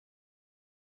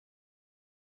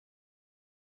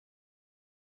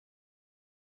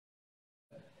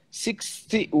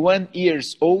61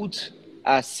 years old,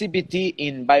 a CBT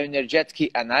in Bioenergetic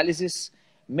Analysis,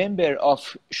 member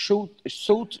of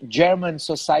South German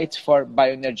Society for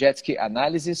Bioenergetic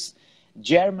Analysis,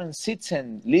 German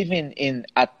citizen living in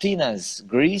Athens,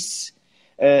 Greece.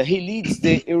 He leads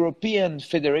the European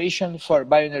Federation for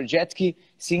Bioenergetics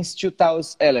since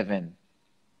 2011.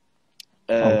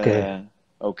 Okay.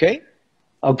 Okay?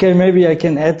 Okay, maybe I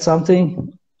can add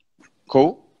something.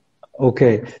 Cool.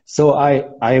 Okay, so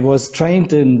I was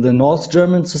trained in the North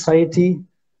German Society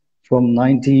from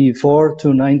 94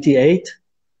 to 98.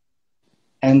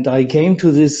 And I came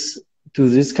to this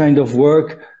kind of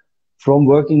work from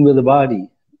working with the body.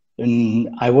 And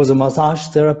I was a massage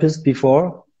therapist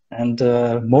before, and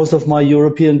most of my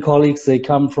European colleagues, they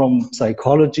come from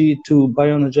psychology to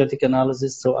bioenergetic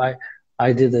analysis. So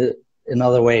I did it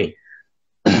another way.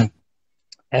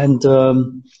 And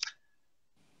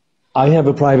I have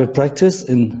a private practice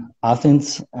in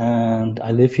Athens, and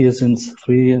I live here since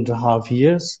 3.5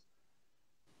 years.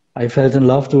 I fell in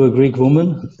love to a Greek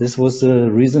woman. This was the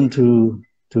reason to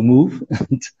move.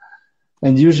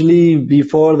 And usually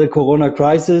before the Corona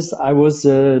crisis, I was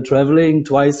traveling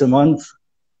twice a month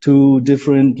to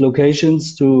different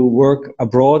locations to work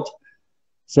abroad,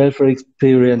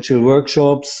 self-experiential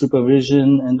workshops,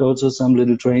 supervision, and also some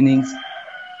little trainings.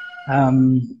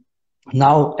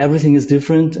 Now everything is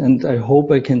different, and I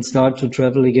hope I can start to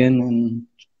travel again in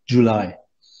July.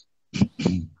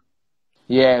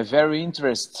 Yeah, very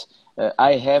interesting.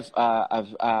 I have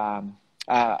a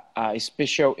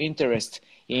special interest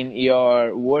in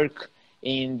your work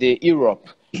in the Europe,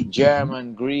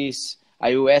 German, Greece.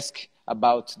 I will ask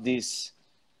about this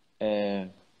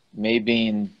maybe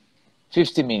in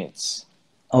 50 minutes.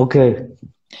 Okay.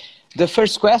 The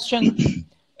first question,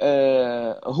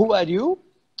 who are you?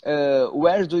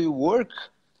 Where do you work?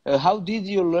 How did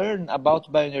you learn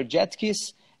about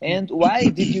bioenergetics? And why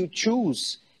did you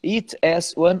choose it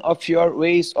as one of your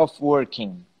ways of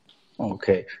working?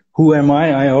 Okay. Who am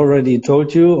I? I already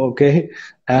told you. Okay.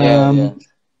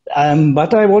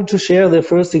 But I want to share the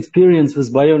first experience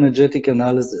with bioenergetic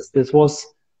analysis. This was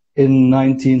in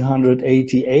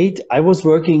 1988. I was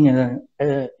working in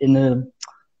a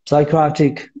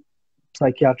psychiatric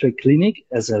clinic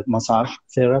as a massage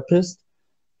therapist.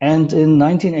 And in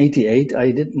 1988, I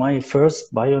did my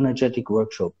first bioenergetic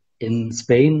workshop in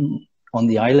Spain on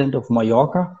the island of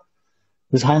Mallorca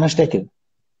with Heiner Steckel.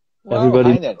 Wow,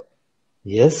 everybody. Heiner.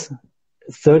 Yes,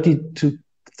 32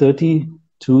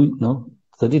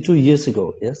 years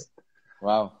ago, yes.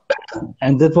 Wow.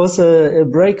 And that was a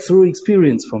breakthrough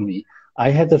experience for me.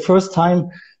 I had the first time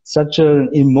such an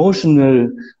emotional,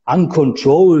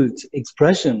 uncontrolled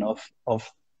expression of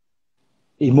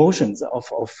emotions,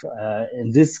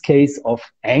 in this case, of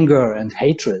anger and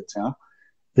hatred. Yeah?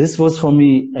 This was for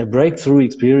me a breakthrough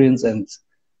experience, and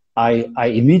I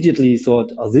immediately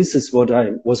thought, oh, this is what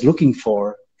I was looking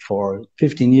for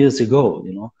 15 years ago,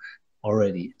 you know,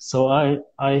 already. So I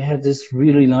had this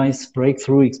really nice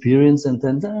breakthrough experience, and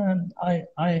then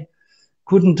I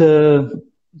couldn't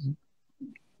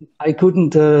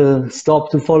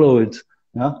stop to follow it.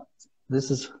 Yeah, this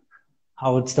is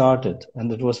how it started,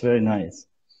 and it was very nice.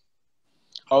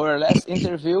 Our last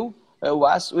interview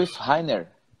was with Heiner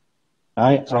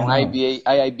from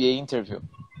IIBA interview.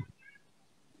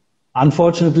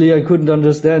 Unfortunately, I couldn't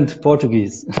understand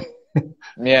Portuguese.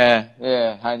 Yeah,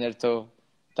 Heiner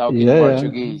talking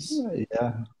Portuguese.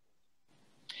 Yeah.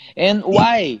 And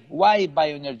why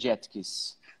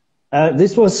bioenergetics?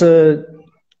 This was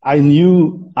I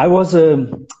was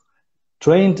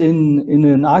trained in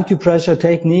an acupressure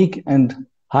technique, and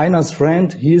Heiner's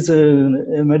friend, he's a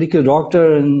medical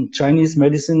doctor in Chinese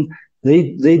medicine.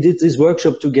 They did this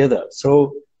workshop together.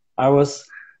 So I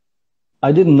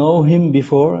didn't know him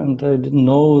before, and I didn't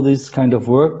know this kind of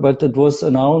work, but it was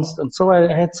announced. And so I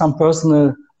had some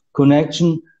personal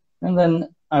connection, and then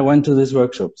I went to this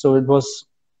workshop. So it was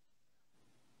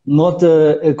not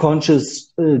a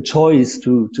conscious choice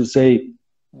to say,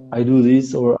 I do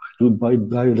this or I do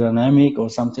biodynamic or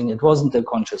something. It wasn't a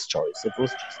conscious choice. It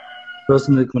was just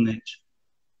personal connection.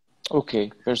 Okay,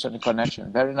 personal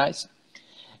connection. Very nice.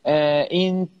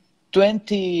 In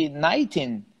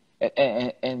 2019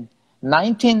 and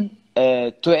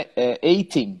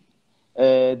 1918,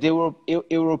 the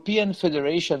European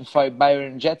Federation for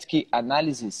Bioenergetic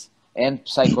Analysis and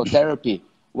Psychotherapy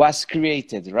was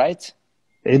created, right?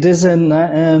 It is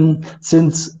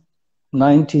since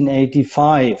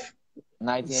 1985.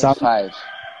 1985.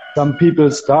 Some people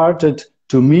started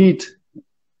to meet,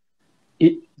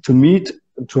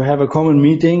 to have a common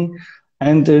meeting,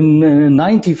 and in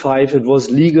 95 it was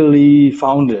legally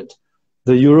founded,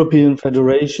 the European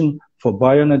Federation for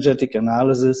bioenergetic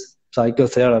analysis,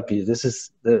 psychotherapy. This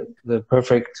is the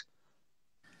perfect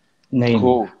name.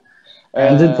 Cool.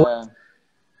 And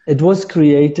it was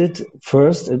created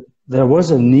first. There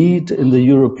was a need in the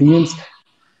Europeans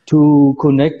to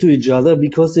connect to each other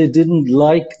because they didn't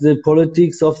like the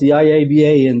politics of the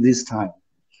IABA in this time.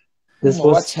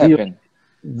 What's happened?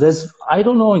 I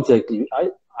don't know exactly.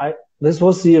 This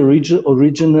was the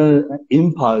original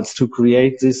impulse to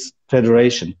create this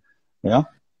federation. Yeah.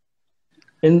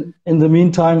 In the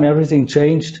meantime, everything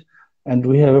changed, and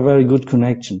we have a very good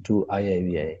connection to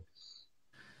IABA.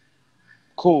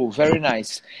 Cool, very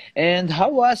nice. And how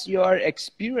was your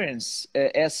experience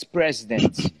as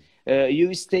president?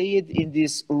 You stayed in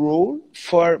this role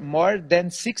for more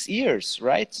than 6 years,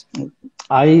 right?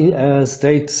 I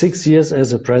stayed 6 years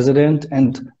as a president,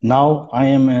 and now I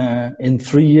am in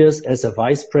 3 years as a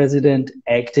vice president,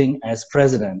 acting as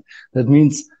president. That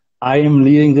means I am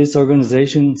leading this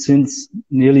organization since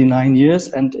nearly 9 years,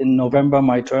 and in November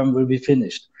my term will be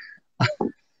finished.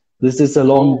 This is a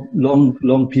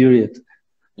long period.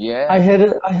 Yeah. I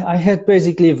had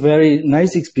basically very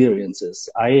nice experiences.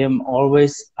 I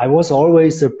was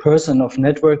always a person of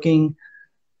networking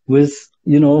with,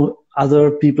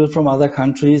 other people from other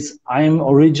countries. I am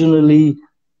originally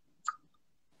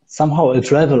somehow a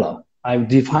traveler. I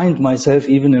defined myself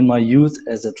even in my youth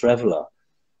as a traveler.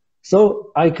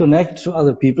 So I connect to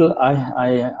other people.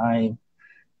 I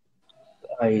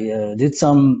did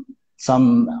some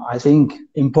I think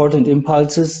important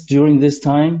impulses during this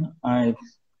time. I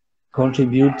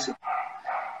contribute.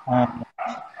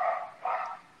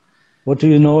 What do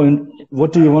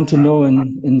you want to know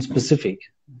in specific,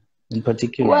 in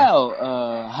particular? Well,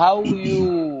 how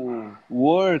you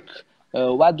work?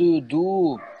 What do you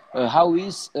do? How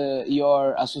is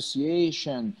your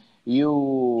association?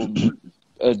 You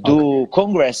do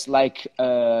Congress like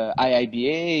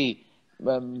IIBA?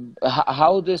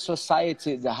 How the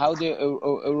society, how the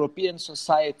European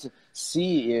society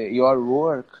see your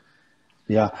work?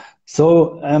 Yeah.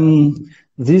 So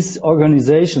this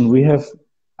organization, we have,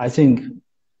 I think,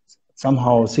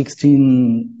 somehow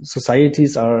 16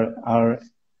 societies are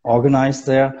organized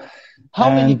there. How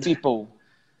many people?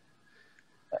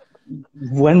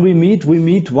 When we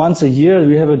meet once a year.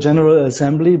 We have a general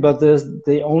assembly, but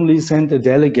they only send a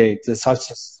delegate. The such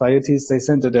societies, they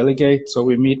send a delegate. So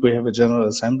we meet, we have a general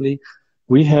assembly.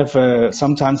 We have,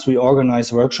 sometimes we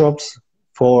organize workshops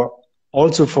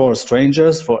also for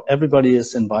strangers, for everybody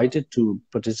is invited to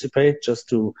participate, just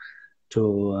to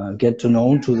get to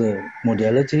know to the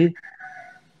modality.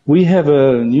 We have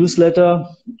a newsletter.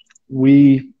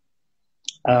 We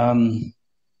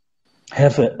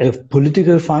have a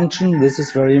political function. This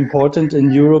is very important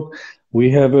in Europe.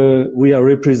 We are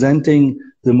representing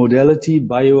the modality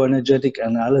Bioenergetic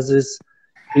Analysis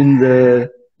in the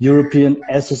European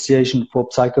Association for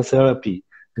Psychotherapy.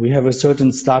 We have a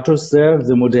certain status there,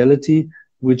 the modality,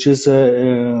 which is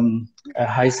a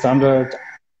high standard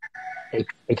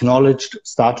acknowledged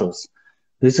status.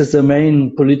 This is the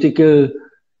main political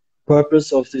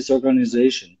purpose of this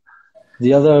organization.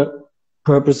 The other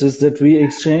purpose is that we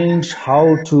exchange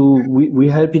we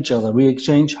help each other. We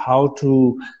exchange how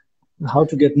to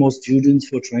get more students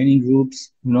for training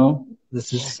groups.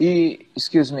 This is.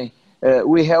 Excuse me.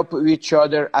 We help each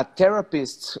other a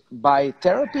therapist by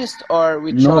therapist or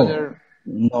each other?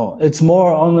 No, it's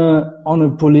more on a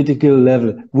political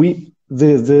level.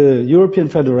 The European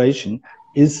Federation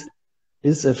is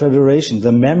a federation.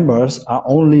 The members are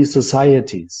only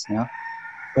societies. Yeah.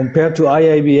 Compared to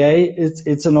IABA,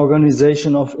 it's an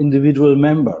organization of individual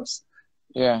members.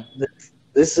 Yeah.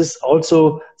 This is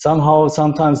also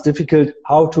sometimes difficult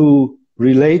how to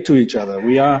relate to each other.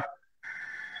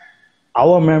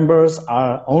 Our members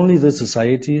are only the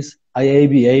societies.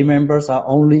 IABA members are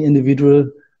only individual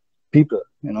people,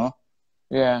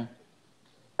 Yeah.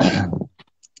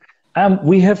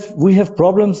 We have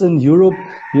problems in Europe,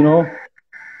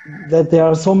 that there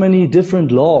are so many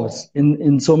different laws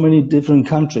in so many different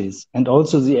countries, and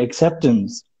also the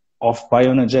acceptance of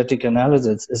bioenergetic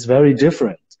analysis is very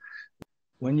different.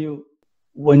 When you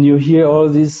hear all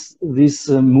this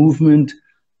movement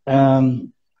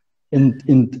in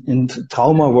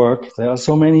trauma work, there are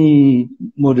so many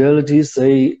modalities.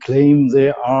 They claim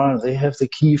they have the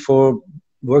key for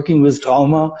working with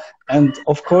trauma, and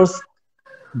of course,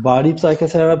 body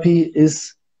psychotherapy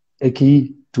is a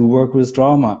key to work with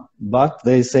trauma. But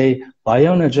they say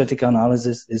bioenergetic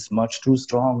analysis is much too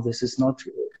strong. This is not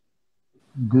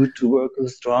good to work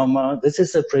with trauma. This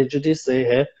is a prejudice they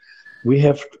have.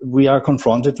 We are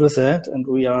confronted with that, and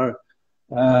we are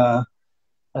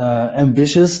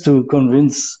ambitious to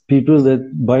convince people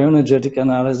that bioenergetic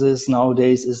analysis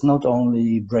nowadays is not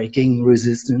only breaking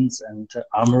resistance and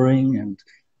armoring and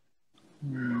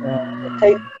it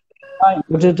takes time,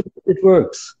 but it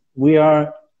works. We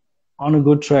are on a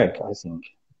good track, I think.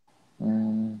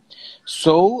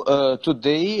 So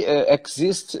today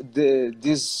exists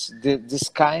this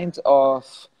kind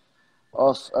of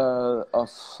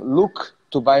look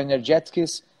to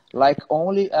bioenergetics, like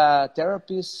only a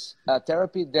therapy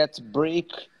that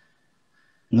break.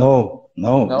 No,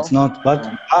 it's not. But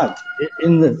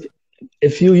a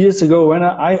few years ago, when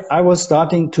I was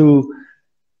starting to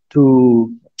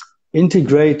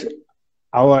integrate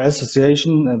our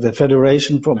association, the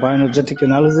Federation for Bioenergetic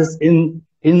Analysis,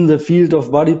 in the field of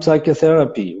body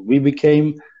psychotherapy, we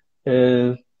became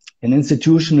an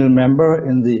institutional member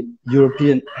in the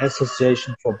European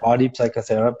Association for Body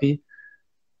Psychotherapy,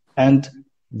 and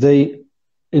they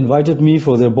invited me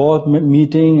for their board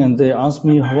meeting, and they asked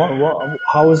me,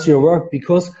 how is your work?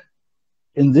 Because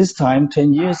in this time,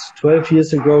 10 years, 12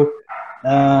 years ago,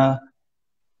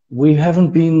 we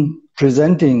haven't been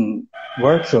presenting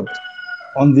workshops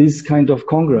on these kind of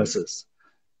congresses.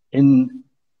 In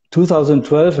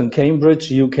 2012 in Cambridge,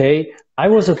 UK, I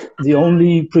was the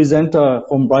only presenter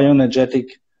from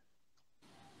Bioenergetic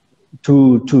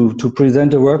to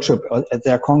present a workshop at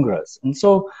their congress. And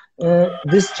so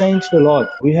this changed a lot.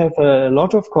 We have a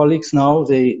lot of colleagues now,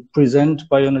 they present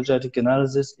bioenergetic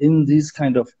analysis in these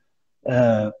kind of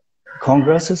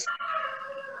congresses.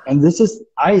 And this is,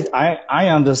 I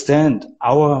understand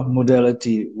our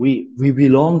modality. We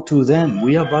belong to them.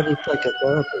 We are body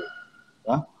psychotherapy.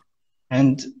 Yeah?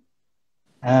 And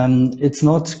it's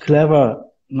not clever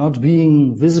not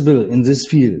being visible in this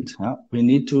field. Yeah? We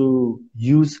need to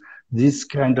use this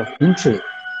kind of interest.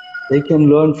 They can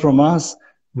learn from us.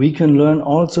 We can learn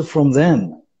also from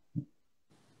them.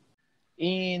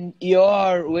 In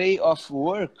your way of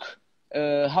work,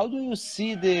 how do you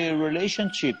see the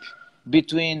relationship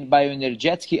between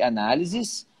bioenergetic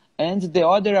analysis and the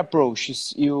other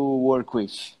approaches you work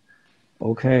with?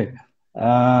 Okay.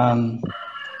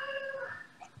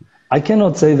 I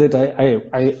cannot say that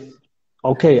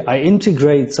I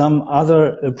integrate some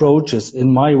other approaches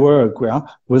in my work, yeah,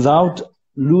 without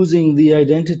losing the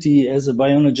identity as a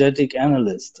bioenergetic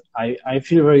analyst. I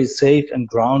feel very safe and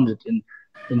grounded in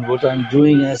what I'm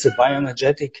doing as a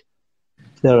bioenergetic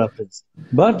therapist.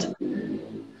 But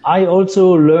I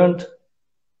also learned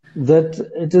that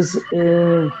it is,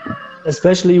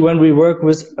 especially when we work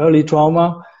with early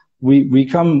trauma, we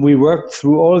work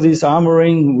through all this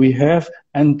armoring we have,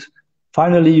 and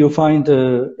finally you find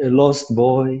a lost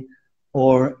boy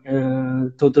or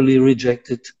a totally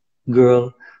rejected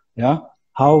girl. Yeah,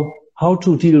 how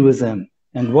to deal with them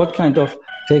and what kind of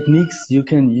techniques you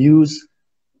can use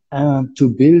to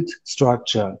build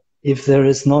structure if there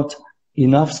is not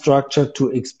enough structure to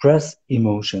express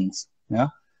emotions. Yeah,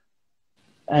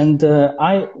 and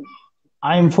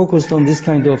I'm focused on this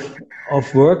kind of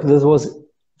work. This was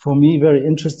for me very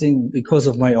interesting because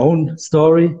of my own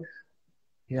story.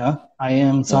 Yeah, I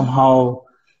am somehow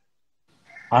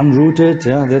unrooted.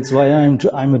 Yeah, that's why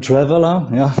I'm a traveler.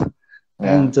 Yeah,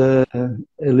 and a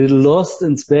little lost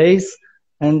in space.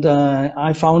 And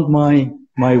I found my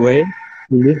way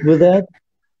to live with that,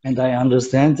 and I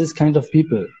understand this kind of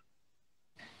people.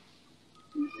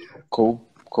 Cool.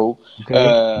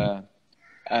 Okay.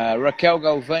 Raquel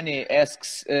Galvani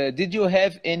asks, did you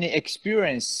have any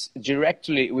experience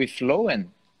directly with Lowen?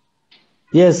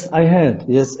 Yes, I had.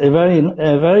 Yes, a very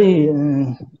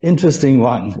interesting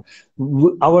one.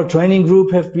 Our training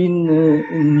group have been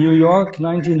in New York,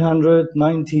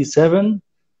 1997,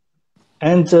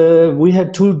 and we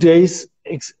had 2 days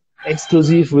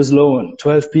exclusive with Lowen,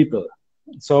 12 people.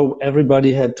 So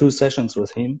everybody had 2 sessions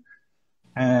with him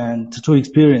and 2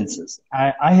 experiences.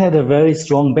 I had a very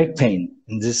strong back pain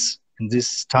in this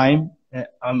time,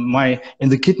 in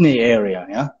the kidney area,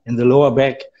 yeah, in the lower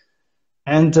back.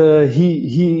 And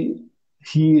he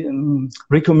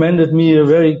recommended me a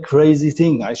very crazy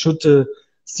thing. I should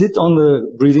sit on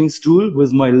the breathing stool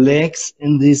with my legs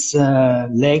in these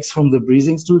legs from the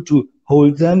breathing stool to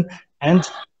hold them and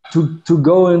to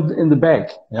go in the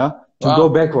back, yeah, to go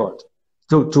backward,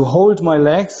 to hold my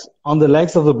legs on the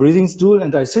legs of the breathing stool,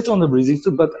 and I sit on the breathing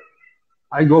stool, but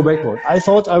I go backward. I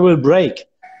thought I will break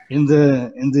in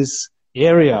this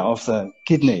area of the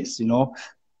kidneys, you know.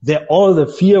 All the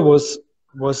fear was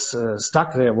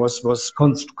stuck there, was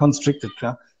constricted,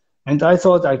 yeah? And I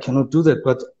thought I cannot do that,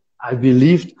 but I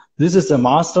believed this is the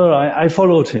master. I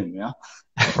followed him, yeah.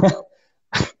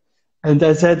 And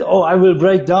I said, oh, I will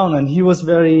break down, and he was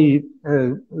very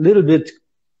little bit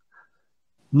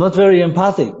not very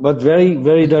empathic, but very,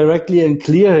 very directly and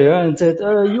clear here, and said,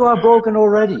 "You are broken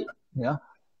already." Yeah,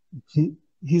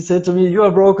 he said to me, "You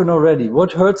are broken already.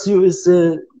 What hurts you is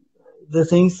the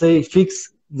things they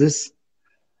fix this."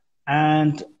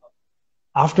 And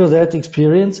after that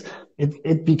experience,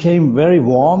 it became very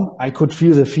warm. I could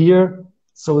feel the fear.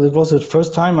 So it was the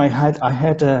first time I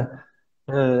had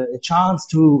a chance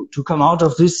to come out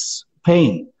of this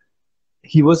pain.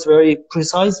 He was very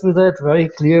precise with that, very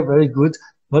clear, very good.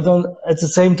 But at the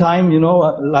same time, you know,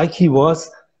 like he was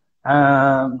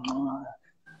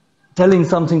telling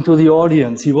something to the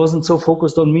audience. He wasn't so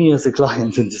focused on me as a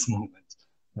client in this moment.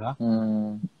 Yeah.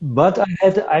 But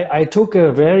I took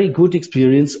a very good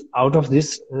experience out of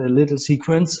this little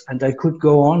sequence, and I could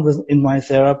go on in my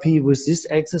therapy with this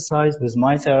exercise with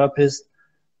my therapist.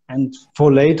 And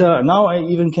for later, now I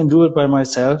even can do it by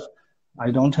myself.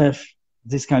 I don't have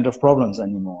this kind of problems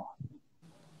anymore.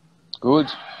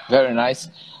 Good, very nice.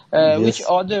 Yes. Which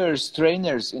other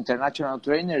trainers, international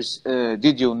trainers,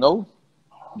 did you know?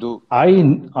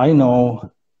 I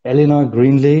know Eleanor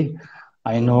Greenlee.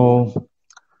 I know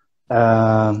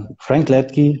Frank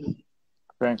Ledke.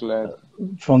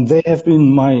 From they have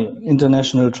been my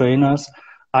international trainers.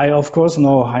 I of course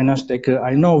know Heiner Stecke.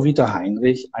 I know Vita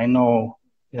Heinrich. I know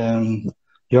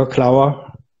Jörg Klauer,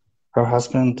 her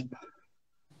husband.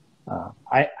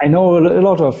 I know a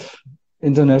lot of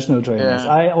international trainers.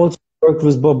 Yeah. I also worked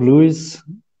with Bob Lewis.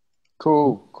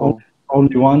 Cool.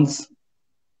 Only once.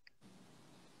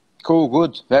 Cool,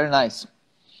 good, very nice.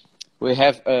 We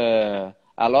have a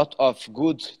lot of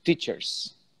good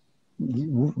teachers.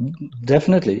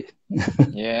 Definitely.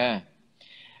 Yeah.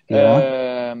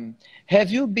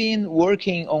 Have you been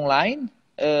working online?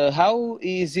 How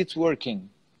is it working?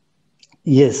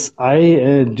 Yes,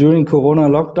 I during Corona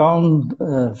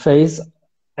lockdown phase,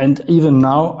 and even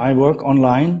now I work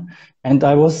online, and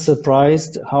I was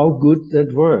surprised how good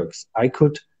that works. I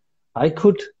could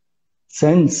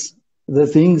sense the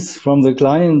things from the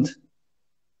client,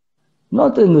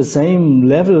 not in the same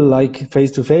level like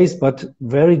face to face, but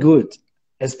very good.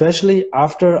 Especially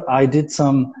after I did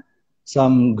some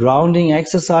grounding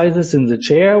exercises in the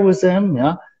chair with them,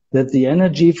 yeah, that the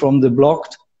energy from the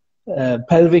blocked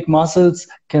pelvic muscles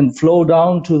can flow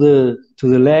down to the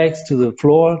legs, to the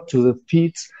floor, to the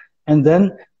feet. And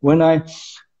then when I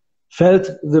felt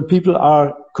the people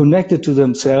are connected to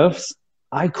themselves,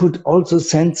 I could also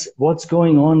sense what's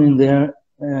going on in there,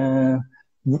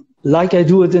 like I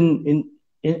do it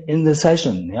in the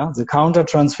session. Yeah, the counter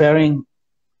transferring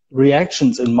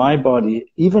reactions in my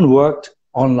body even worked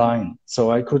online, so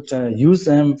I could use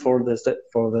them for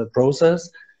the process,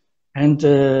 and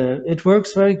it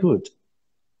works very good.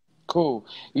 Cool.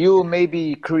 You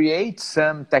maybe create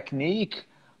some technique,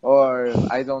 or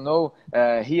I don't know.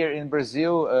 Here in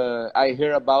Brazil, I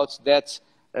hear about that.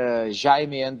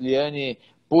 Jaime and Liane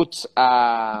put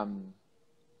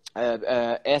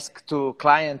ask to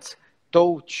client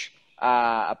touch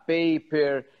a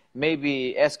paper.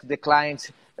 Maybe ask the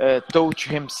client touch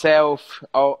himself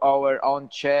our own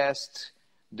chest.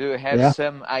 Do you have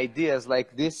some ideas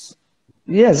like this?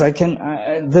 Yes, I can.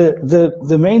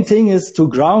 The main thing is to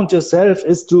ground yourself,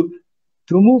 is to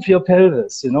move your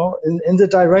pelvis, you know, in the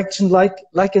direction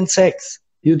like in sex.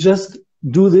 You just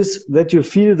do this, that you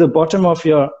feel the bottom of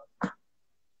your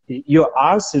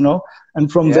arse, you know,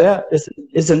 and from there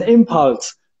is an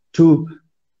impulse to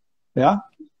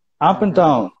up and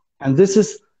down, and this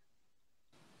is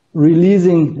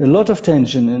releasing a lot of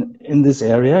tension in this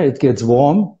area. It gets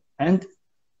warm, and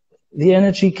the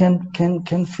energy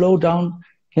can flow down,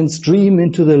 can stream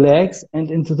into the legs and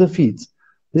into the feet.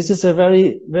 This is a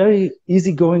very, very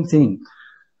easygoing thing.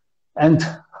 And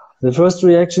the first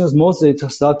reaction is mostly to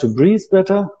start to breathe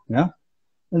better. Yeah.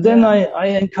 And then I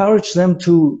encourage them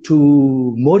to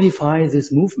modify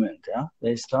this movement. Yeah.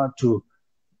 They start to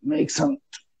make some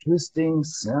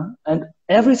twistings. Yeah. And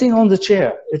everything on the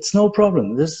chair. It's no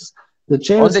problem. The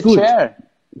chair is good. Chair?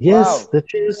 Yes, wow. The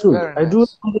chair is good. Very I do it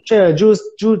on the chair. I do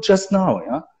it just now.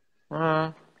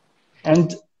 Yeah.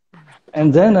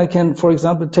 And then I can, for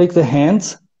example, take the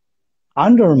hands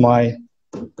under my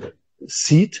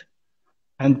seat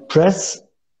and press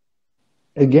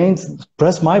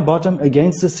my bottom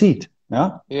against the seat.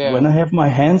 Yeah. When I have my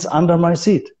hands under my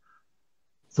seat.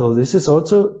 So this is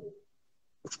also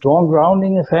a strong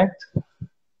grounding effect.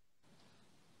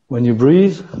 When you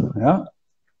breathe. Yeah.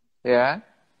 Yeah.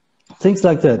 Things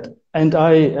like that. And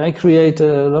I create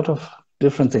a lot of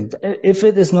different things. If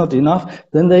it is not enough,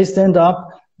 then they stand up,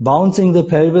 bouncing the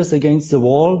pelvis against the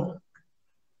wall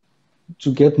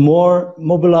to get more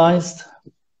mobilized.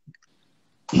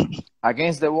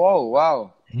 Against the wall,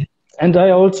 wow. and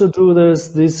I also do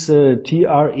this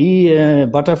TRE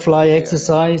butterfly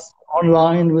exercise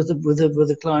online with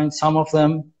the clients. Some of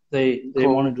them they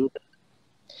want to do that.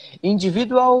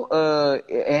 Individual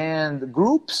and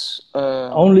groups?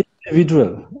 Only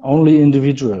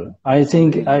individual. I think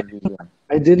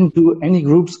I didn't do any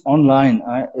groups online.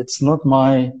 It's not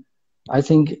my. I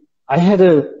think I had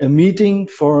a meeting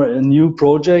for a new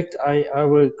project I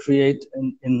will create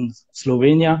in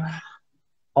Slovenia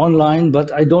online,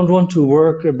 but I don't want to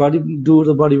do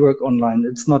the body work online.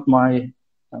 It's not my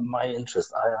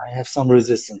interest. I have some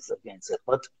resistance against it.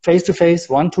 But face to face,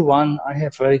 one to one, I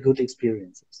have very good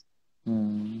experiences.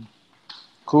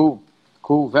 Cool.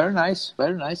 Very nice.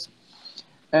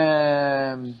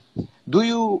 Do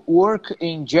you work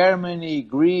in Germany,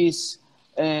 Greece,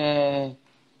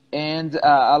 and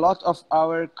a lot of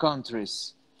other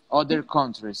countries? How do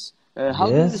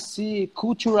you see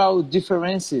cultural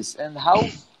differences and how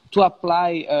to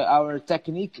apply our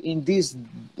technique in these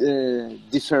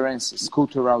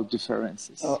cultural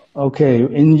differences? Okay,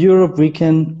 in Europe we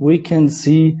can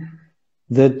see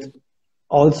that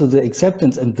also the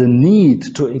acceptance and the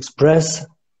need to express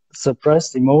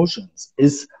suppressed emotions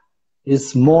is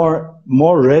more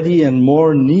ready and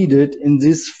more needed in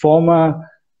these former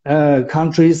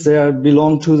countries that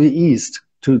belong to the East,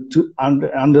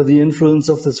 under the influence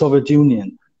of the Soviet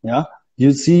Union. Yeah,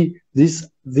 you see, these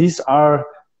are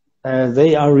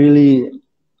they are really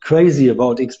crazy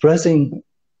about expressing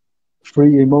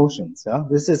free emotions. Yeah,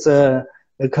 this is a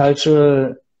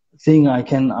cultural thing I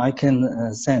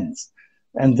can sense,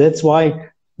 and that's why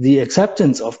the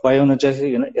acceptance of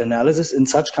bioenergetic analysis in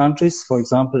such countries, for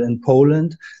example, in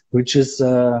Poland, which has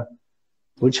a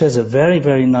very,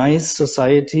 very nice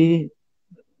society,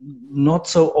 not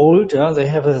so old. Yeah, they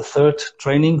have a third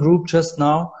training group just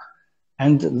now,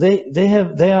 and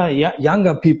they are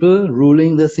younger people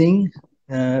ruling the thing,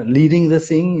 leading the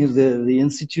thing, the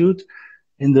institute.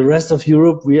 In the rest of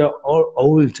Europe, we are all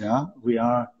old. Yeah, we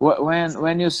are.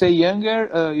 When you say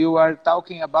younger, you are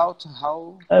talking about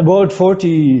how? About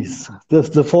 40s, the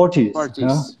 40s. 40s.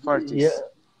 Yeah? 40s. Yeah,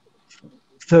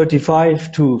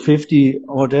 35 to 50,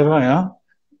 whatever. Yeah,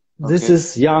 okay. This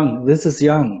is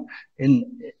young in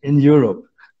Europe.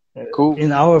 Cool.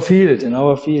 In our field.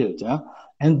 Yeah,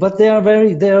 but they are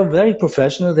very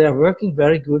professional. They are working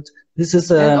very good. This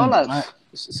is. Olaf,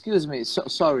 excuse me.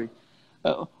 Sorry.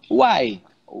 Why?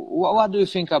 What do you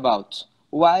think about?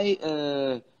 Why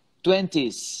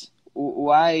 20s?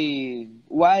 Why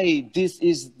this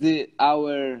is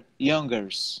our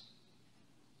youngers?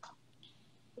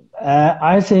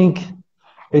 I think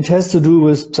it has to do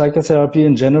with psychotherapy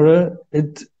in general.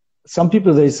 Some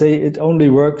people, they say it only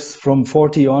works from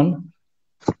 40 on.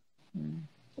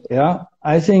 Yeah,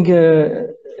 I think a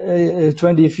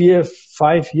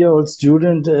 25-year-old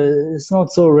student is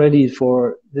not so ready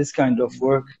for this kind of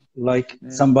work like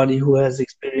somebody who has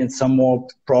experienced some more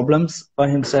problems by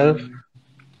himself.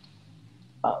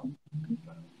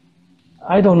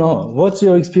 I don't know. What's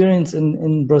your experience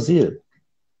in Brazil?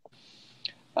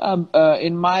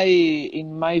 In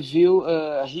my view,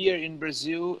 here in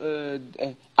Brazil,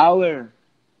 our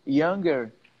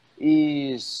younger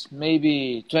is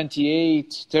maybe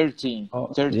 28, 30,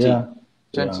 30. Yeah.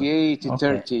 28 to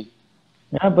 30.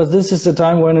 Yeah, but this is the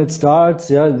time when it starts,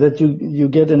 that you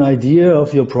get an idea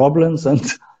of your problems, and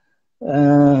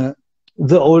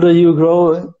the older you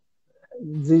grow,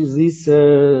 this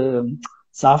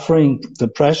suffering, the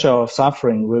pressure of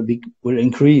suffering will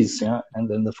increase, and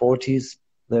in the 40s,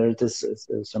 there it is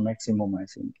a maximum, I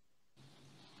think.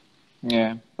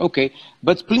 Yeah, okay.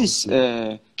 But please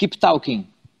keep talking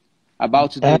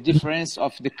about the difference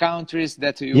of the countries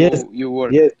that you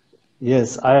work.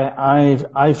 Yes,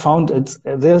 I found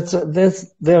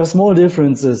there are small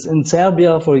differences. In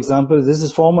Serbia, for example, this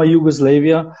is former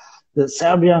Yugoslavia.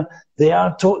 Serbia, they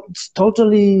are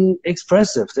totally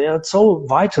expressive. They are so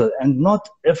vital and not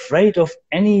afraid of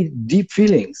any deep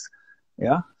feelings.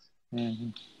 Yeah. Mm-hmm.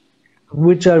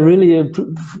 Which I really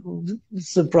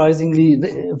surprisingly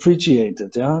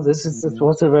appreciated. Yeah, this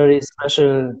was a very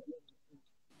special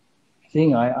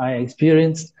thing I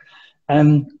experienced,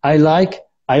 and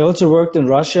I also worked in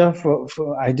Russia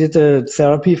I did a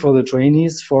therapy for the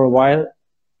trainees for a while.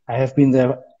 I have been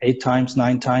there 8 times,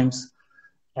 9 times,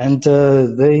 and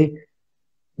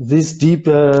this deep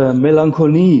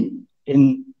melancholy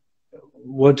in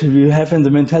what you have in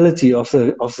the mentality of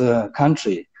the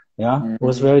country. Yeah,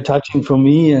 was very touching for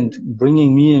me and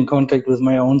bringing me in contact with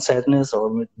my own sadness or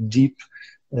with deep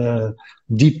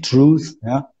truth.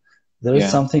 Yeah, there is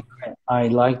something I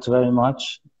liked very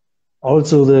much.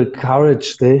 Also, the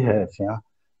courage they have. Yeah,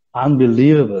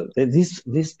 unbelievable.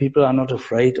 These people are not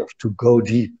afraid to go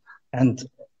deep. And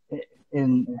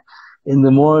in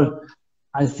the more,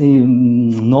 I think,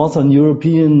 Northern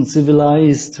European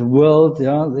civilized world,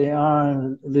 yeah, they are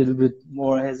a little bit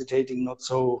more hesitating, not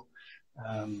so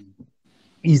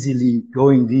easily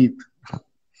going deep.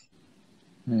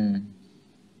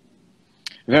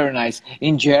 Very nice.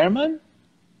 In German?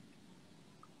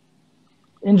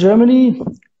 In Germany,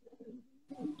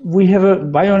 we have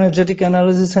Bioenergetic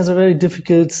Analysis has a very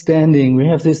difficult standing. We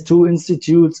have these two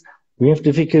institutes. We have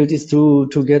difficulties to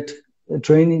get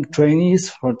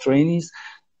trainees.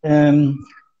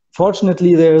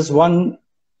 Fortunately, there's one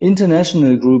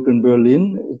international group in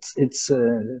Berlin. It's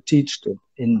taught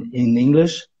in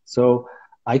English. So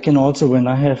I can also, when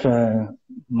I have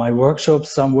my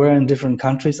workshops somewhere in different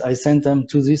countries, I send them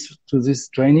to this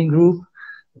training group,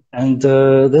 and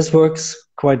this works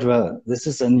quite well. This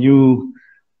is a new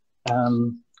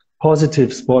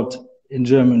positive spot in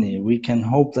Germany. We can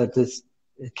hope that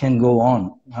it can go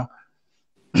on. Yeah?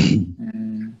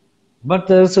 But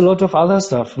there's a lot of other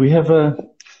stuff. We have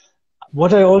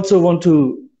what I also want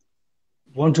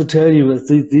to tell you is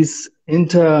this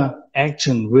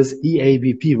interaction with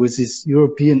EABP, with these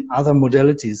European other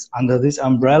modalities under this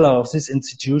umbrella of this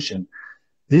institution.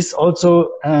 This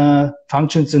also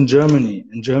functions in Germany.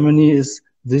 In Germany is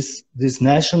this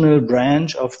national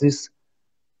branch of this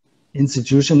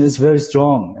institution is very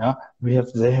strong. Yeah,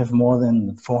 they have more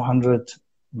than 400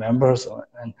 members,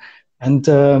 and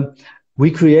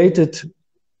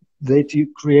they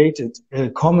created a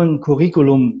common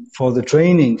curriculum for the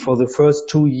training for the first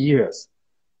 2 years.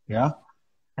 Yeah,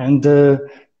 and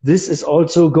this is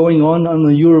also going on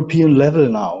a European level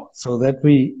now, so that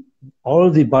all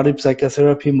the body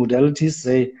psychotherapy modalities,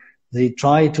 they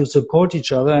try to support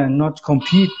each other and not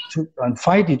compete and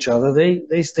fight each other.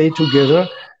 They stay together.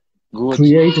 Good.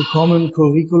 Create a common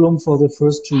curriculum for the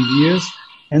first 2 years,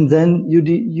 and then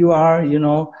you are,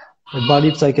 a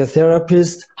body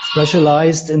psychotherapist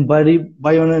specialized in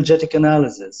bioenergetic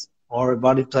analysis, or a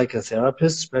body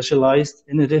psychotherapist specialized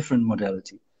in a different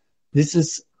modality. This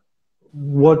is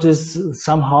what is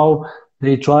somehow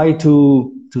they try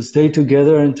to stay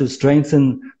together and to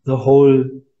strengthen the whole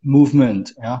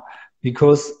movement. Yeah,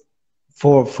 because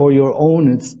for your own,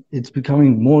 it's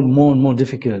becoming more and more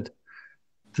difficult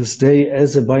to stay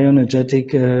as a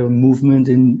bioenergetic movement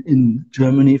in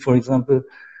Germany, for example,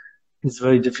 is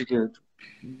very difficult.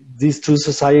 These two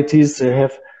societies, they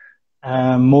have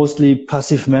mostly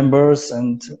passive members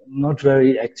and not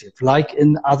very active. Like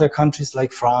in other countries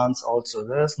like France also,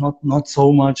 there's not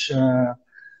so much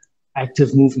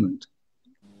active movement.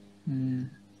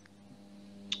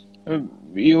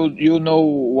 You know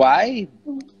why?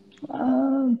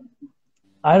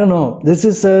 I don't know. This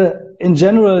is in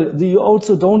general. You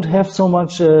also don't have so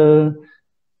much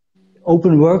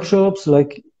open workshops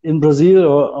like in Brazil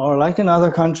or like in other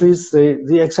countries.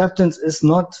 The acceptance is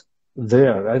not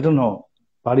there. I don't know.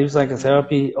 Body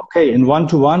psychotherapy. Okay, in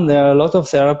one-to-one, there are a lot of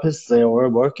therapists. They were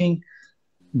working,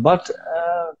 but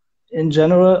in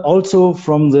general, also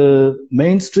from the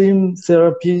mainstream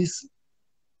therapies,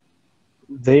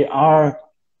 they are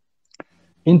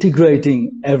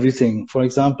integrating everything. For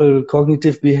example,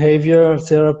 cognitive behavior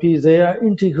therapy, they are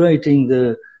integrating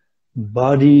the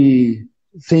body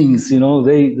things,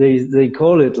 they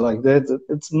call it like that.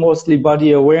 It's mostly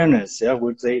body awareness, yeah,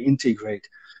 which they integrate.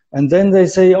 And then they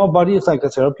say, oh, body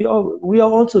psychotherapy, oh, we are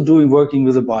also working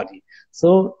with the body.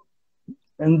 So,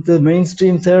 and the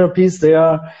mainstream therapies, they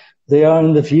are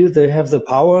in the field, they have the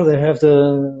power, they have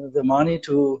the money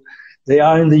they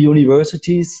are in the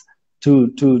universities to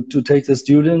take the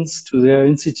students to their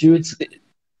institutes.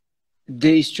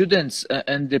 The students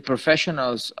and the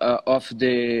professionals of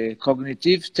the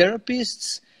cognitive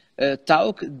therapists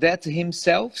talk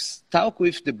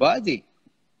with the body.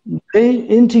 They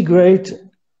integrate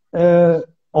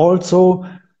also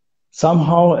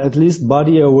somehow at least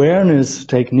body awareness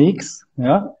techniques,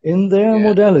 yeah, in their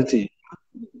modality.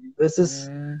 This is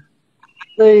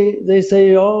they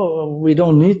say, oh, we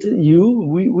don't need you.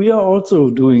 We are also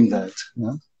doing that.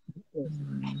 Yeah?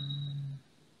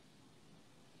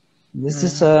 This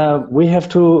is we have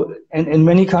to, and in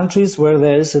many countries where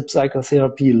there is a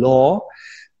psychotherapy law,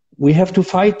 we have to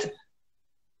fight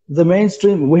the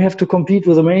mainstream. We have to compete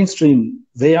with the mainstream.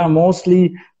 They are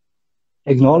mostly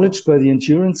acknowledged by the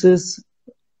insurances.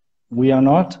 We are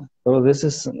not. So this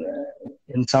is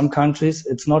in some countries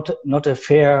it's not a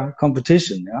fair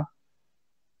competition. Yeah,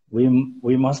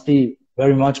 we must be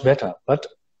very much better. But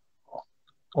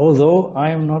although I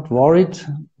am not worried,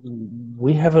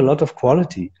 we have a lot of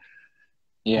quality.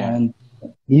 Yeah, and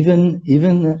even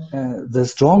the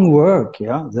strong work,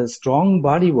 yeah, the strong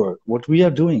body work, what we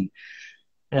are doing.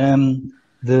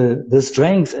 the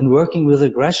strength in working with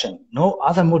aggression. No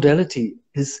other modality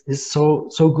is so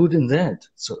good in that,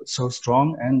 so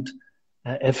strong and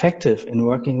effective in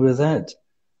working with that.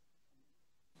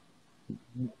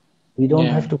 We don't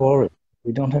have to worry.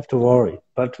 We don't have to worry,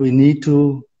 but we need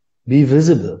to be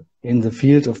visible in the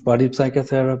field of body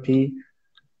psychotherapy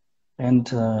and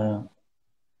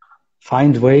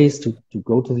find ways to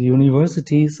go to the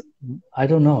universities. I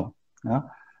don't know, yeah?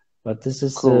 But this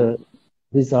is Cool.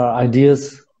 these are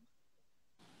ideas.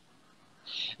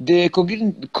 The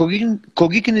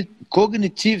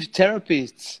cognitive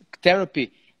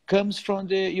therapy comes from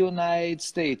the United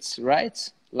States,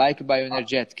 right? Like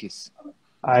bioenergetics.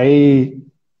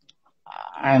 I'm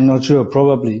not sure,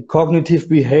 probably cognitive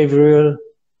behavioral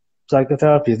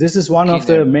psychotherapy. This is one of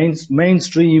the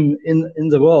mainstream in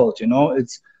the world, you know.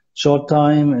 It's short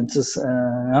time, it's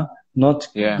not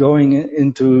going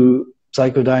into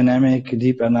psychodynamic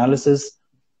deep analysis.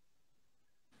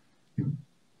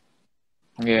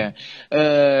 Yeah.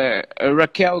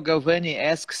 Raquel Galvani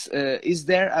asks, is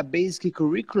there a basic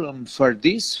curriculum for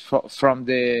this for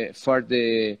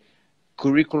the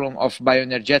curriculum of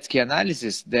bioenergetic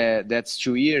analysis? That's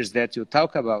 2 years that you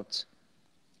talk about.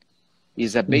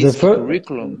 Is a basic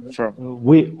curriculum from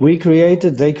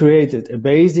they created a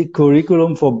basic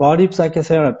curriculum for body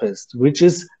psychotherapists, which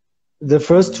is the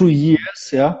first 2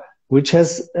 years, which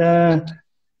has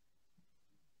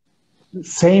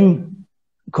same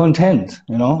content,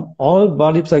 you know. All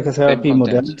body psychotherapy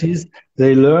modalities,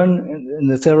 they learn in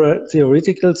the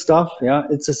theoretical stuff,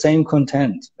 it's the same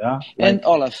content, And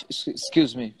Olaf,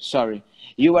 excuse me, sorry.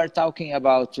 You are talking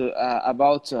about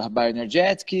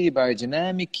bioenergetic,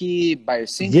 biodynamic,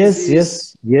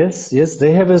 biosynthesis. Yes.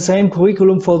 They have the same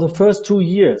curriculum for the first 2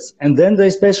 years, and then they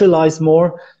specialize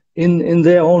more in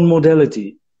their own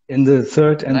modality in the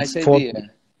third and fourth. Idea.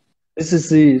 This is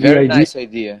the very idea. Nice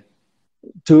idea.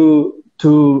 To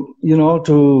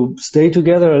stay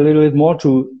together a little bit more,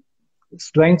 to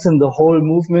strengthen the whole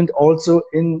movement, also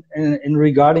in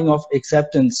regarding of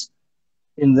acceptance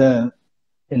in the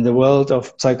world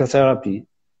of psychotherapy.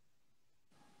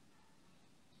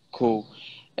 Cool.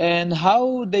 And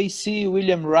how they see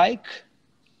William Reich?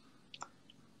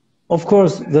 Of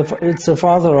course, it's the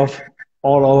father of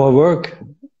all our work.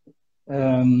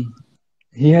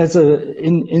 He has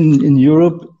in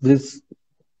Europe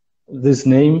this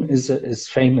name is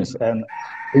famous, and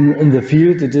in the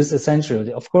field it is essential.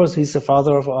 Of course, he's the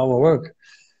father of our work.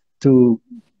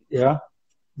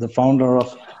 The founder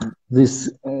of this.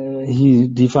 He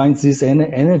defines this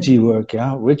energy work,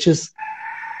 which is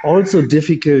also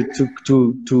difficult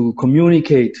to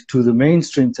communicate to the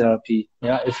mainstream therapy.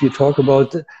 If you talk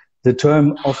about the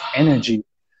term of energy.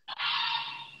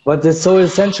 But it's so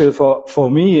essential for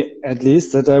me, at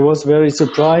least, that I was very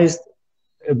surprised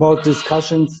about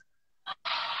discussions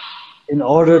in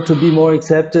order to be more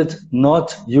accepted,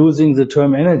 not using the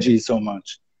term energy so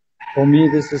much. For me,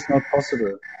 this is not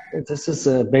possible. This is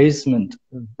a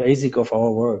basic of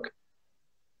our work.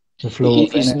 The flow of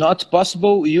energy. It's not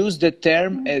possible to use the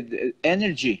term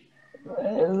energy.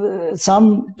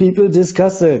 Some people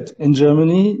discuss it in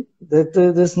Germany, that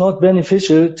it's not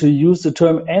beneficial to use the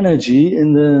term energy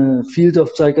in the field of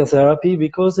psychotherapy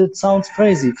because it sounds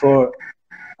crazy for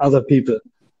other people.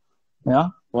 Yeah.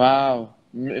 Wow.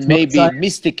 Maybe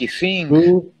mystic thing.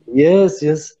 Yes.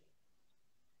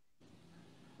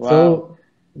 Wow. So,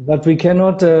 but we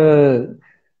cannot do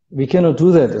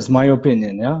that, is my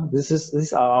opinion. Yeah.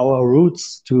 These are our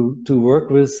roots to work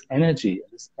with energy,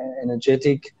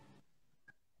 energetic,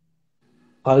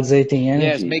 pulsating energy.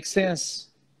 Yes, makes sense.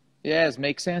 Yes,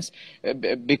 makes sense.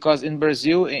 Because in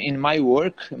Brazil, in my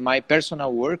work, my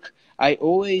personal work, I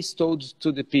always told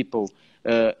to the people,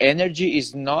 energy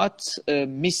is not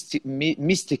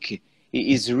mystic. It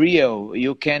is real.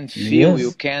 You can feel.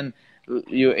 Yes.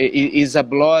 It is a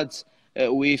blood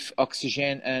with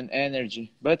oxygen and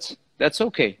energy. But that's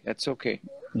okay. That's okay.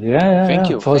 Yeah. Thank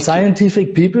you. For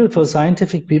scientific people,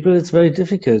 it's very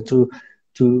difficult to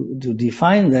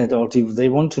define that, or they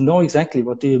want to know exactly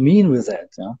what do you mean with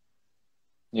that.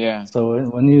 Yeah. So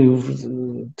when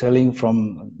you telling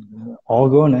from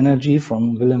orgone energy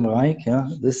from Wilhelm Reich,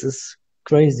 this is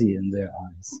crazy in their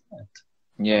eyes.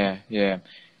 Yeah.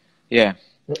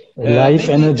 Life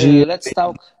energy. Let's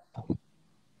talk.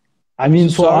 I mean,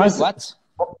 for us,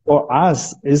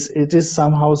 it is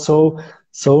somehow so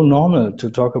normal to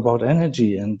talk about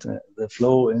energy and the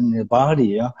flow in the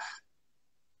body.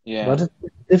 Yeah. But it's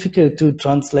difficult to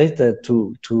translate that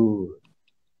to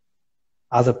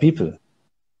other people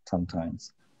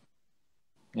sometimes.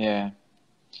 Yeah.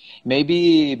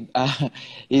 Maybe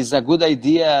it's a good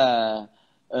idea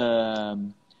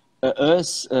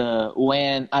us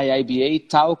when IIBA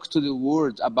talk to the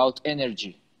world about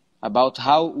energy, about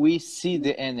how we see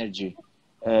the energy,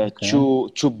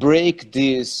 to break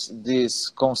this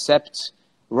concept,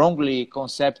 wrongly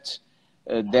concept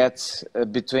that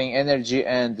between energy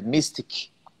and mystic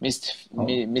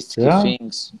Yeah,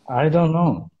 things. I don't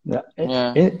know. Yeah.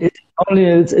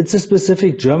 It's a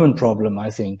specific German problem,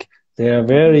 I think. They are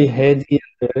very heady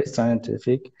and very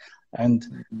scientific. And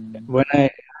when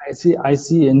I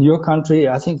see in your country,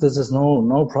 I think this is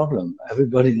no problem.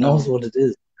 Everybody knows No. what it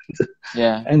is.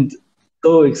 Yeah. And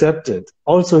so accepted.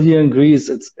 Also here in Greece,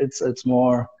 it's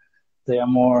more, they are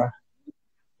more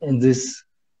in this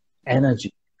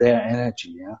energy, their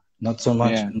energy, yeah. Not so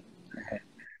much. Yeah.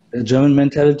 The German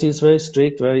mentality is very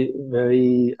strict,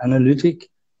 very analytic,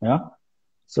 yeah.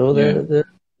 So Yeah.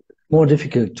 they're more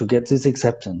difficult to get this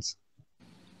acceptance.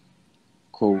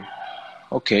 Cool.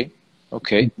 Okay.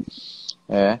 Okay.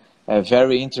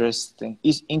 Very interesting.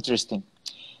 Is interesting.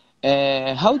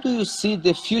 How do you see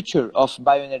the future of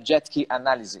bioenergetic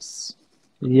analysis?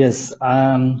 Yes,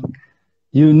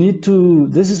 you need to.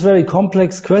 This is a very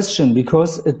complex question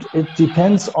because it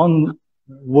depends on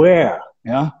where.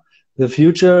 Yeah, the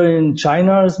future in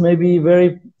China is maybe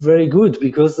very good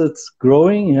because it's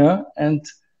growing. Yeah, and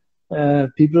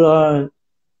people are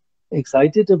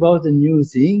excited about the new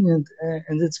thing,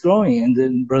 and it's growing. And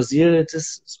in Brazil, it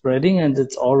is spreading, and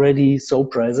it's already so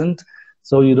present.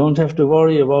 So you don't have to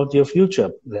worry about your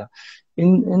future there.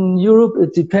 In Europe,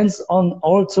 it depends on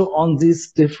also on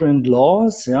these different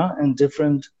laws, yeah, and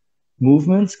different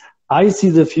movements. I see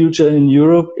the future in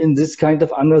Europe in this kind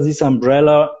of under this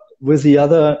umbrella with the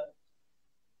other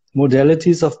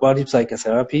modalities of body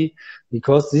psychotherapy,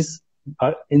 because this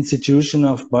institution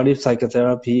of body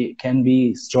psychotherapy can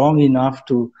be strong enough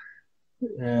to,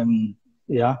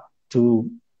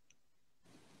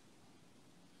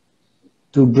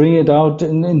 to bring it out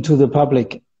into the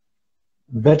public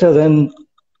better than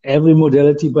every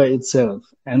modality by itself.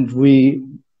 And we,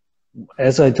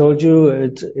 as I told you,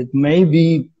 it may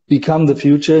become the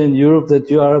future in Europe that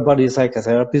you are a body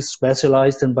psychotherapist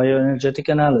specialized in bioenergetic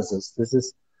analysis. This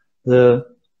is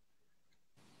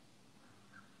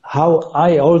how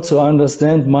I also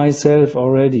understand myself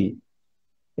already,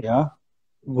 yeah,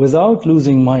 without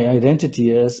losing my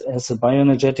identity as a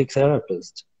bioenergetic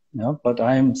therapist. Yeah, but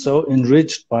I am so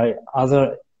enriched by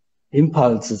other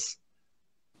impulses,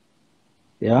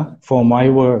 yeah, for my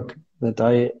work that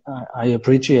I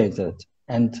appreciate that,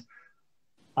 and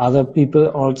other people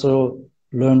also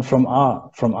learn from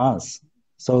us.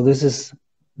 So this is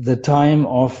the time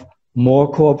of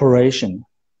more cooperation.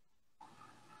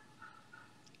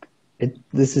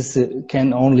 This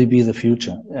can only be the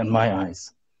future in my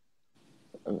eyes.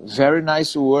 Very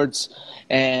nice words.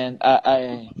 And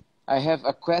I have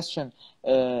a question.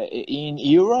 In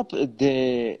Europe,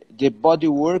 the body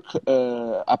work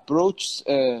approach,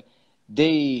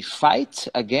 they fight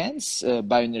against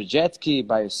bioenergetic,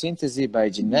 biosynthesis,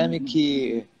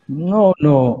 biodynamic. No.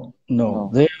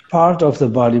 They're part of the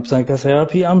body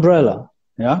psychotherapy umbrella.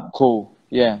 Yeah. Cool.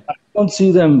 Yeah. I don't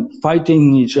see them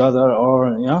fighting each other,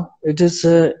 or yeah. It is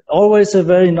always a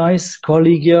very nice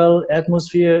collegial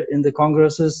atmosphere in the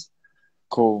congresses.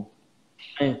 Cool.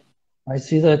 I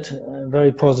see that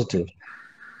very positive.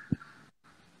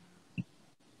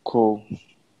 Cool.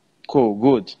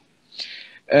 Good.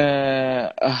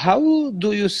 How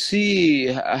do you see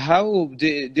how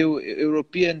the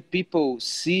European people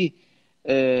see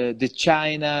the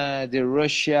China, the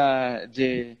Russia,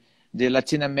 the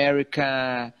Latin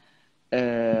America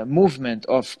movement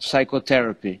of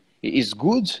psychotherapy? Is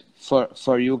good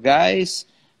for you guys?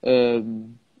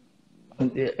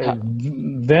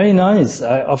 Very nice.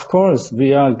 Of course,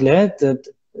 we are glad that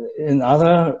in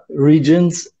other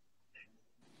regions,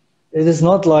 it is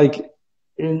not like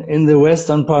in the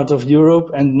western part of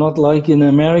Europe, and not like in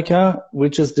America,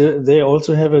 which is they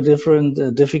also have a different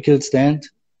difficult stand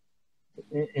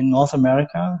in North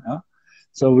America. Yeah?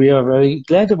 So we are very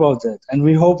glad about that, and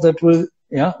we hope that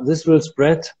this will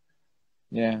spread.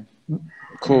 Yeah,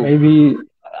 cool. Maybe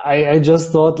I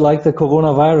just thought like the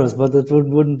coronavirus, but that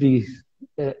wouldn't be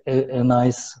a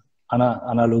nice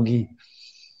analogy.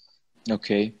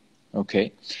 Okay.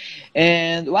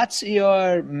 And what's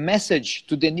your message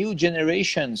to the new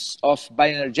generations of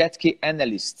bioenergetic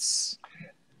analysts?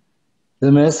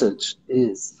 The message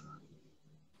is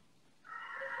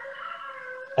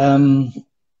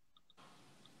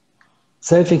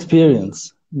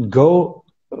self-experience. Go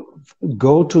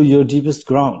to your deepest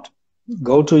ground.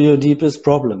 Go to your deepest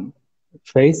problem.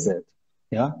 Face it.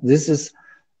 Yeah, this is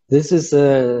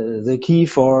the key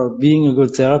for being a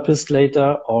good therapist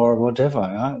later, or whatever.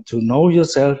 Yeah? To know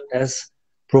yourself as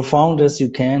profound as you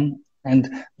can. And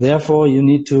therefore you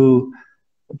need to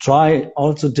try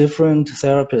also different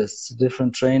therapists,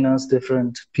 different trainers,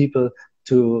 different people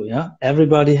to,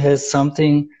 everybody has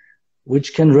something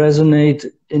which can resonate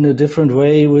in a different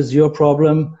way with your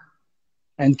problem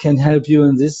and can help you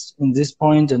in this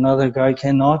point. Another guy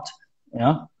cannot.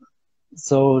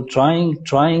 So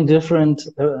trying different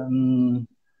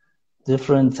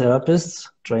therapists,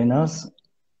 trainers,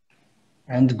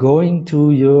 and going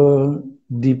to your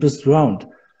deepest ground.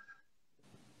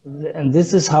 And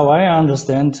this is how I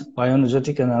understand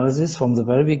bioenergetic analysis from the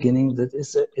very beginning. That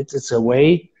it is a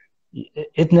way.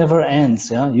 It never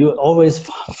ends. You always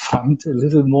find a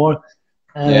little more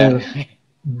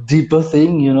deeper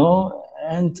thing,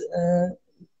 and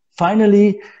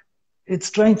finally it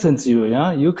strengthens you.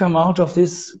 You come out of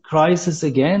this crisis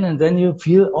again, and then you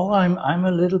feel, oh, I'm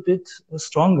a little bit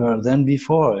stronger than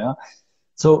before.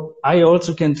 So I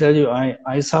also can tell you,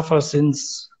 I suffer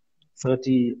since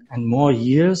 30 and more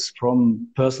years from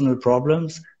personal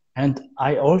problems, and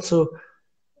I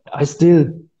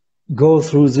still go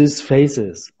through these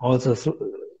phases also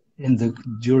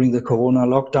during the Corona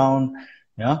lockdown,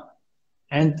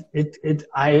 and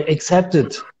I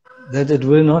accepted that it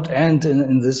will not end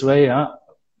in this way.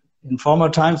 In former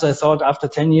times I thought after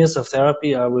 10 years of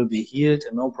therapy I will be healed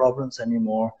and no problems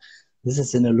anymore. This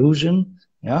is an illusion,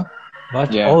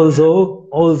 but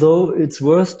although it's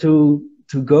worth to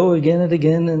go again and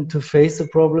again and to face the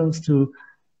problems, to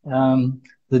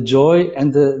the joy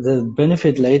and the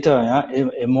benefit later,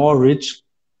 a more rich,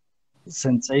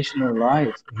 sensational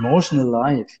life, emotional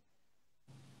life.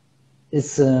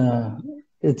 It's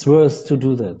worth to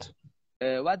do that.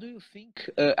 What do you think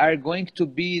are going to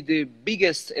be the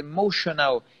biggest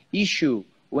emotional issue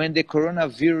when the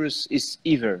coronavirus is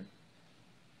over?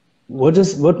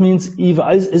 What means over?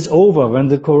 Is over when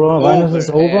the coronavirus is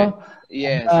over?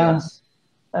 Yes.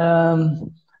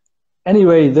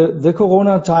 Anyway, the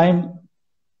Corona time,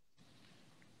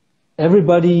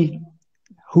 everybody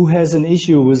who has an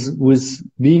issue with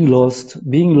being lost,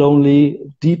 being lonely,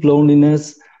 deep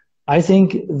loneliness, I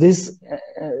think this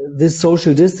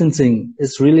social distancing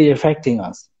is really affecting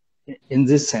us in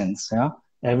this sense.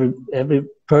 Every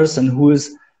person who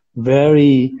is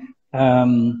very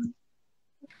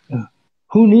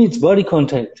who needs body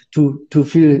contact to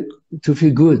feel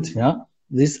good.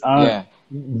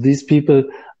 These people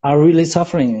are really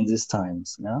suffering in these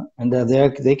times. And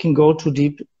they can go to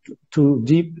deep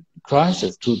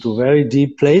crisis, to very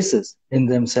deep places in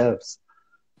themselves.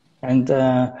 And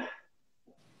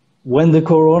when the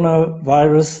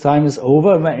coronavirus time is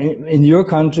over, in your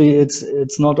country,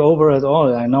 it's not over at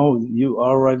all. I know you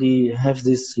already have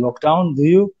this lockdown, do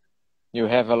you? You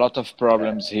have a lot of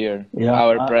problems here.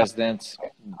 Our president.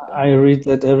 I read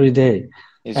that every day.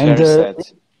 It's very sad.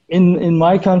 In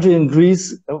my country, in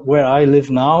Greece, where I live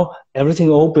now, everything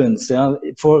opens.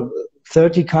 For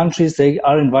 30 countries, they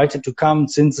are invited to come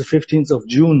since the 15th of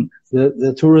June.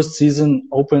 The tourist season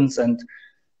opens, and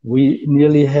we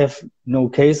nearly have no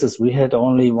cases. We had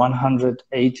only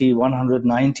 180,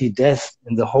 190 deaths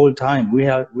in the whole time. We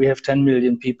have 10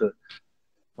 million people.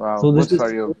 Wow, so good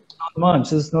for you. Not much.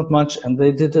 This is not much, and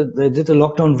they did a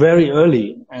lockdown very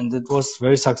early, and it was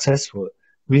very successful.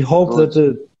 We hope that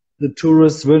the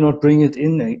tourists will not bring it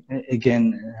in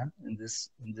again in this.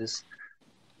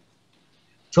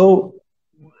 So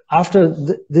after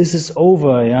this is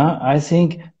over, I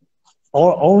think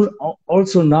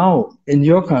also now in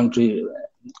your country,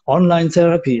 online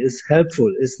therapy is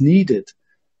helpful, is needed.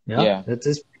 That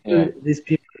these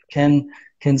people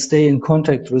can stay in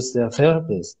contact with their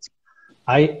therapists.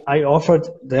 I offered,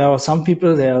 there are some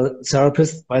people, they are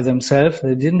therapists by themselves.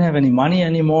 They didn't have any money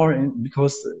anymore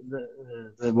because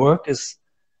the work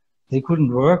they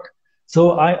couldn't work.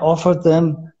 So I offered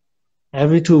them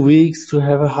every 2 weeks to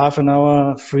have a half an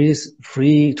hour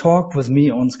free talk with me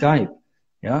on Skype.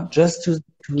 Just to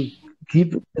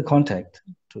keep the contact.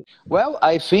 Well,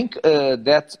 I think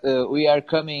that we are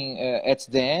coming at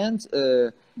the end.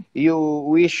 You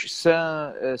wish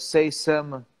say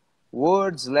some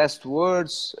words, last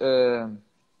words?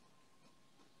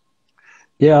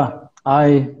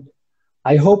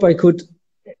 I hope I could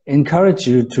encourage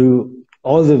you, to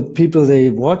all the people they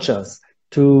watch us,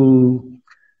 to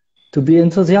be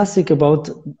enthusiastic about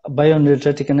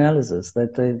bioenergetic analysis,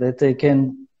 that they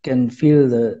can feel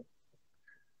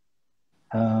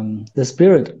the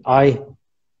spirit I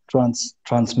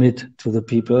transmit to the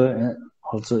people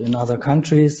also in other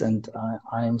countries, and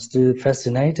I am still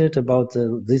fascinated about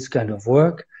this kind of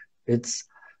work.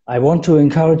 I want to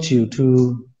encourage you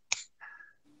to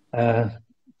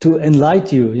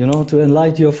enlighten you, to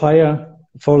enlight your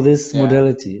for this Yeah.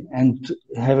 modality and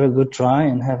have a good try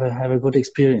and have a good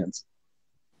experience.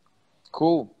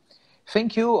 Cool. Thank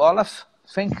you, Olaf.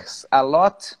 Thanks a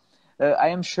lot. I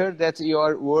am sure that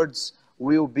your words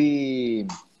will be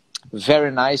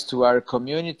very nice to our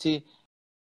community.